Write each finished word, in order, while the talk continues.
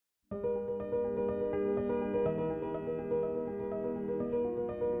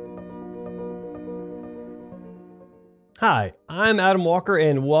Hi, I'm Adam Walker,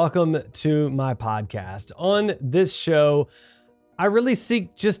 and welcome to my podcast. On this show, I really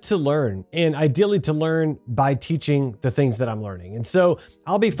seek just to learn, and ideally to learn by teaching the things that I'm learning. And so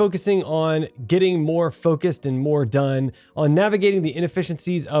I'll be focusing on getting more focused and more done, on navigating the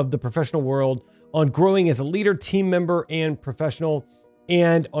inefficiencies of the professional world, on growing as a leader, team member, and professional,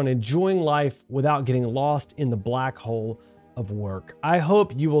 and on enjoying life without getting lost in the black hole of work. I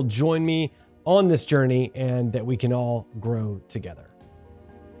hope you will join me on this journey and that we can all grow together.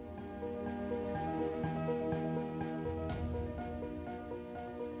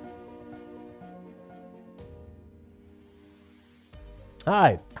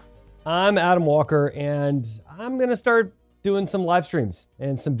 Hi, I'm Adam Walker, and I'm going to start doing some live streams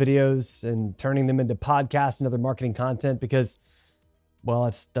and some videos and turning them into podcasts and other marketing content because,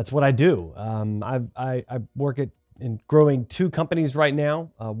 well, that's what I do. I work in growing two companies right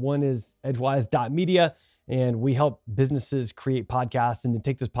now. One is Edgewise.media, and we help businesses create podcasts and then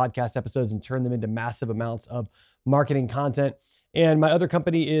take those podcast episodes and turn them into massive amounts of marketing content. And my other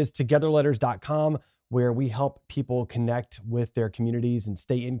company is togetherletters.com, where we help people connect with their communities and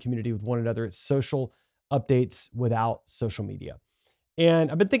stay in community with one another. It's social updates without social media.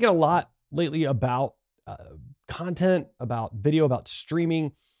 And I've been thinking a lot lately about content, about video, about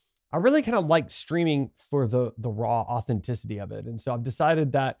streaming. I really kind of like streaming for the raw authenticity of it. And so I've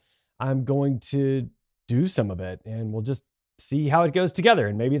decided that I'm going to do some of it and we'll just see how it goes together.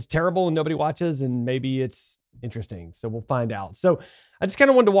 And maybe it's terrible and nobody watches, and maybe it's interesting. So we'll find out. So I just kind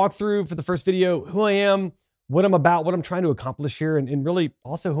of wanted to walk through for the first video who I am, what I'm about, what I'm trying to accomplish here, and really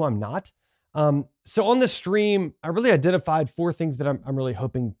also who I'm not. So on this stream, I really identified four things that I'm really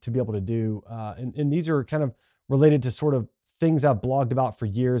hoping to be able to do. And these are kind of related to sort of things I've blogged about for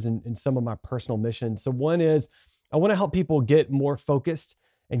years and some of my personal missions. So one is I want to help people get more focused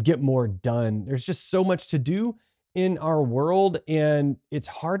and get more done. There's just so much to do in our world, and it's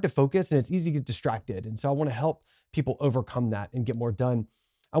hard to focus and it's easy to get distracted. And so I want to help people overcome that and get more done.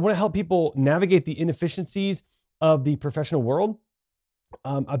 I want to help people navigate the inefficiencies of the professional world.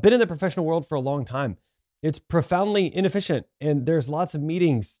 I've been in the professional world for a long time. It's profoundly inefficient, and there's lots of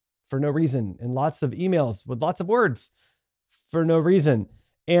meetings for no reason and lots of emails with lots of words for no reason.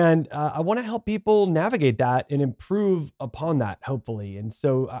 And I want to help people navigate that and improve upon that, hopefully. And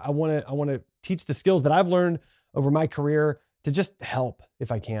so I want to teach the skills that I've learned over my career to just help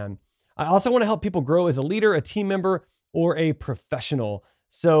if I can. I also want to help people grow as a leader, a team member, or a professional.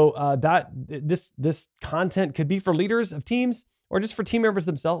 So this content could be for leaders of teams or just for team members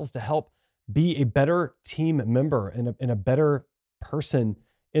themselves to help be a better team member and a better person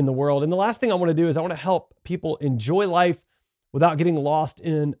in the world. And the last thing I want to do is I want to help people enjoy life without getting lost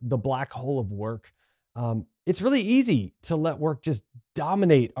in the black hole of work. It's really easy to let work just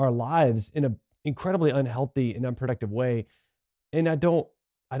dominate our lives in an incredibly unhealthy and unproductive way. And I don't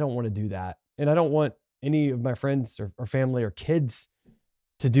want to do that. And I don't want any of my friends or family or kids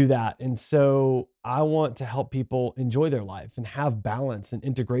to do that. And so I want to help people enjoy their life and have balance and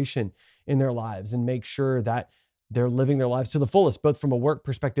integration in their lives and make sure that they're living their lives to the fullest, both from a work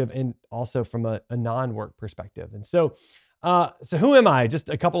perspective and also from a non-work perspective. And so who am I? Just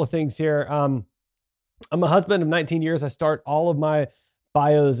a couple of things here. I'm a husband of 19 years. I start all of my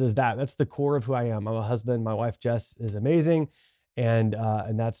bios as that. That's the core of who I am. I'm a husband. My wife, Jess, is amazing. And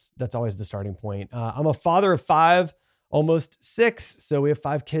that's always the starting point. I'm a father of 5, almost 6. So we have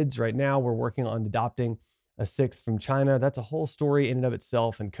 5 kids right now. We're working on adopting a 6th from China. That's a whole story in and of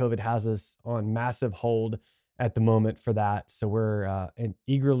itself. And COVID has us on massive hold at the moment for that. So we're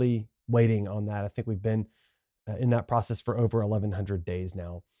eagerly waiting on that. I think we've been in that process for over 1,100 days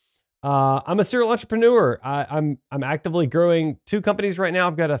now. I'm a serial entrepreneur. I'm actively growing 2 companies right now.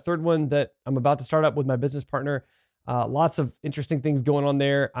 I've got a third one that I'm about to start up with my business partner. Lots of interesting things going on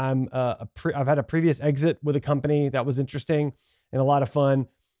there. I've had a previous exit with a company that was interesting and a lot of fun.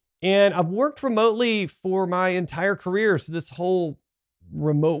 And I've worked remotely for my entire career. So this whole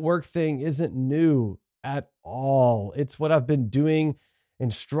remote work thing isn't new at all. It's what I've been doing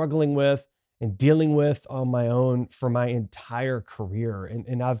and struggling with and dealing with on my own for my entire career.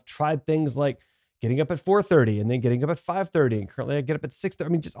 And I've tried things like getting up at 4:30 and then getting up at 5:30. And currently I get up at 6:30. I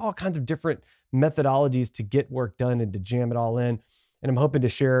mean, just all kinds of different methodologies to get work done and to jam it all in. And I'm hoping to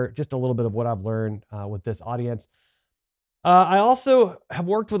share just a little bit of what I've learned with this audience. I also have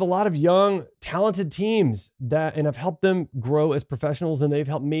worked with a lot of young, talented teams and I've helped them grow as professionals, and they've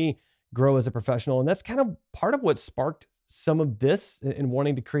helped me grow as a professional. And that's kind of part of what sparked some of this and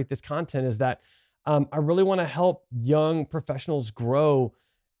wanting to create this content is that I really want to help young professionals grow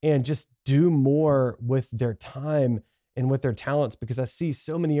and just do more with their time and with their talents, because I see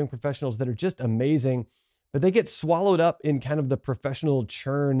so many young professionals that are just amazing, but they get swallowed up in kind of the professional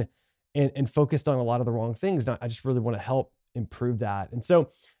churn and focused on a lot of the wrong things. And I just really want to help improve that. And so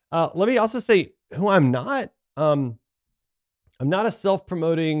let me also say who I'm not. I'm not a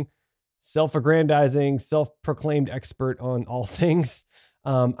self-promoting, self-aggrandizing, self-proclaimed expert on all things.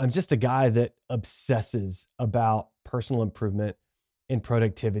 I'm just a guy that obsesses about personal improvement and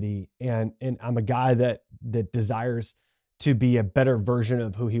productivity. And I'm a guy that desires to be a better version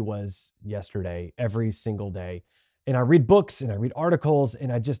of who he was yesterday, every single day. And I read books and I read articles,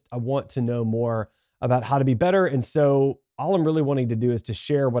 and I want to know more about how to be better. And so all I'm really wanting to do is to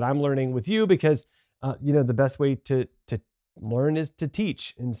share what I'm learning with you, because the best way to learn is to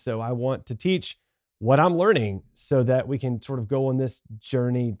teach. And so I want to teach what I'm learning so that we can sort of go on this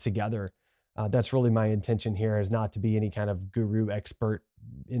journey together. That's really my intention here, is not to be any kind of guru expert,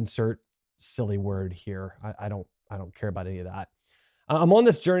 insert silly word here. I don't care about any of that. I'm on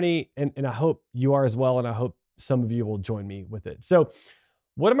this journey, and I hope you are as well. And I hope some of you will join me with it. So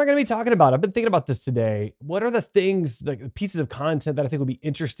what am I going to be talking about? I've been thinking about this today. What are the things, like the pieces of content that I think will be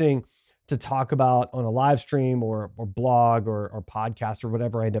interesting to talk about on a live stream or blog or podcast or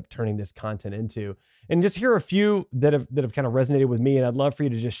whatever I end up turning this content into? And just here are a few that have kind of resonated with me. And I'd love for you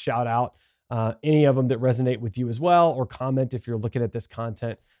to just shout out any of them that resonate with you as well, or comment if you're looking at this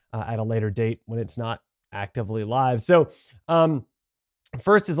content at a later date when it's not actively live. So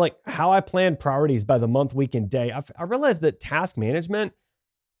first is like how I plan priorities by the month, week, and day. I realized that task management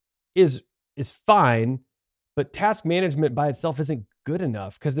is fine, but task management by itself isn't good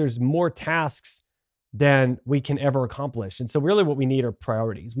enough, because there's more tasks than we can ever accomplish. And so really what we need are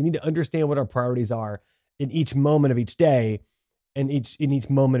priorities. We need to understand what our priorities are in each moment of each day, and in each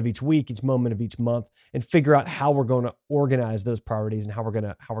moment of each week, each moment of each month, and figure out how we're going to organize those priorities and how we're going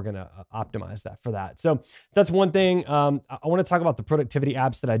to optimize that for that. So that's one thing. I want to talk about the productivity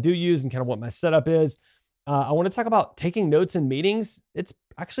apps that I do use and kind of what my setup is. I want to talk about taking notes in meetings. It's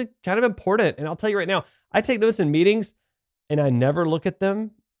actually kind of important. And I'll tell you right now, I take notes in meetings and I never look at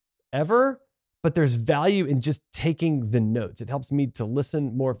them ever, but there's value in just taking the notes. It helps me to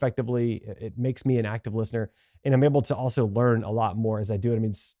listen more effectively. It makes me an active listener, and I'm able to also learn a lot more as I do it. I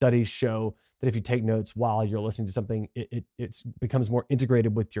mean, studies show that if you take notes while you're listening to something, it becomes more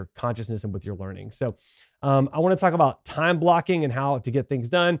integrated with your consciousness and with your learning. So I want to talk about time blocking and how to get things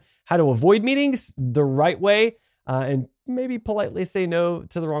done, how to avoid meetings the right way, and maybe politely say no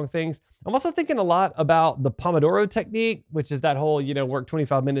to the wrong things. I'm also thinking a lot about the Pomodoro technique, which is that whole, work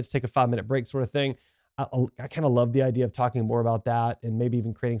 25 minutes, take a 5-minute break sort of thing. I kind of love the idea of talking more about that, and maybe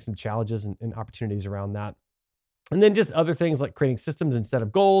even creating some challenges and opportunities around that. And then just other things like creating systems instead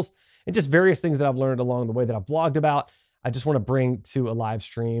of goals, and just various things that I've learned along the way that I've blogged about. I just want to bring to a live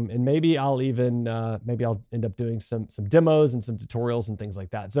stream, and maybe I'll end up doing some demos and some tutorials and things like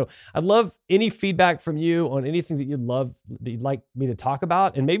that. So I'd love any feedback from you on anything that you'd like me to talk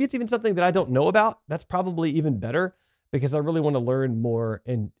about. And maybe it's even something that I don't know about. That's probably even better, because I really want to learn more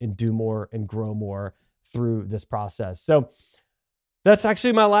and do more and grow more through this process. So that's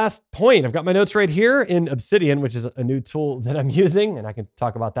actually my last point. I've got my notes right here in Obsidian, which is a new tool that I'm using, and I can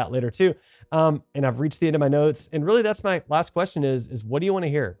talk about that later too. And I've reached the end of my notes. And really that's my last question is what do you want to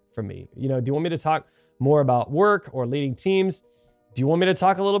hear from me? Do you want me to talk more about work or leading teams? Do you want me to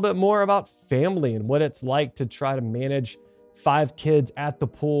talk a little bit more about family and what it's like to try to manage 5 kids at the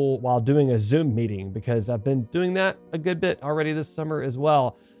pool while doing a Zoom meeting? Because I've been doing that a good bit already this summer as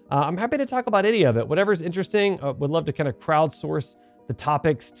well. I'm happy to talk about any of it. Whatever's interesting. Would love to kind of crowdsource the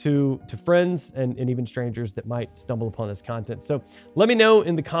topics to friends and even strangers that might stumble upon this content. So let me know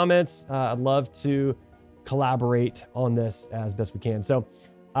in the comments. I'd love to collaborate on this as best we can. So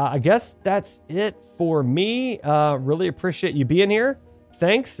I guess that's it for me. Really appreciate you being here.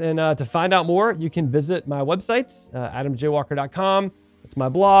 Thanks. And to find out more, you can visit my websites, adamjwalker.com. It's my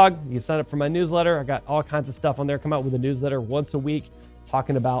blog. You can sign up for my newsletter. I got all kinds of stuff on there. Come out with a newsletter once a week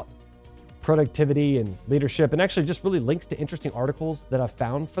talking about productivity and leadership, and actually just really links to interesting articles that I've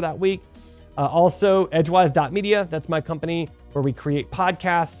found for that week. Also, edgewise.media, that's my company where we create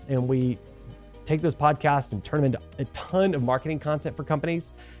podcasts, and we take those podcasts and turn them into a ton of marketing content for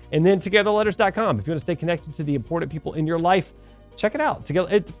companies. And then togetherletters.com. If you want to stay connected to the important people in your life, check it out.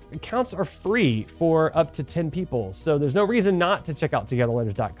 Accounts are free for up to 10 people. So there's no reason not to check out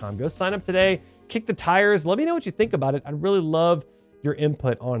togetherletters.com. Go sign up today, kick the tires. Let me know what you think about it. I'd really love your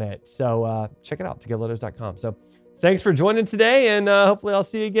input on it. So check it out, togetherletters.com. So thanks for joining today, and hopefully I'll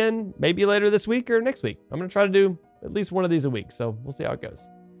see you again maybe later this week or next week. I'm going to try to do at least one of these a week. So we'll see how it goes.